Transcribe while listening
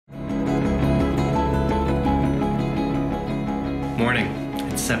Morning.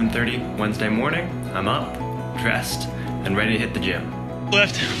 It's 7:30 Wednesday morning. I'm up, dressed, and ready to hit the gym.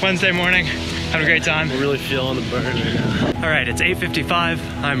 Lift Wednesday morning. Having a great time. We're really feeling the burn right now. All right, it's 8:55.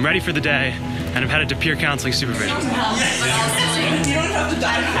 I'm ready for the day, and I'm headed to peer counseling supervision. You don't have to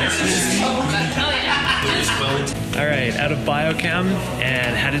die. All right, out of biochem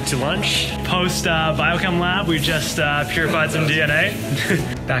and headed to lunch. Post biochem lab, we just purified some DNA.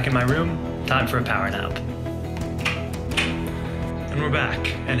 Back in my room, time for a power nap. And we're back,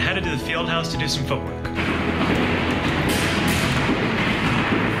 and headed to the field house to do some footwork.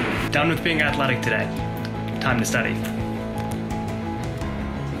 Done with being athletic today. Time to study.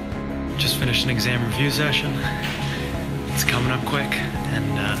 Just finished an exam review session. It's coming up quick,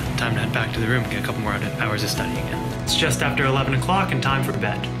 and time to head back to the room and get a couple more hours of studying in. It's just after 11 o'clock and time for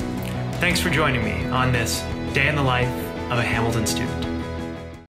bed. Thanks for joining me on this day in the life of a Hamilton student.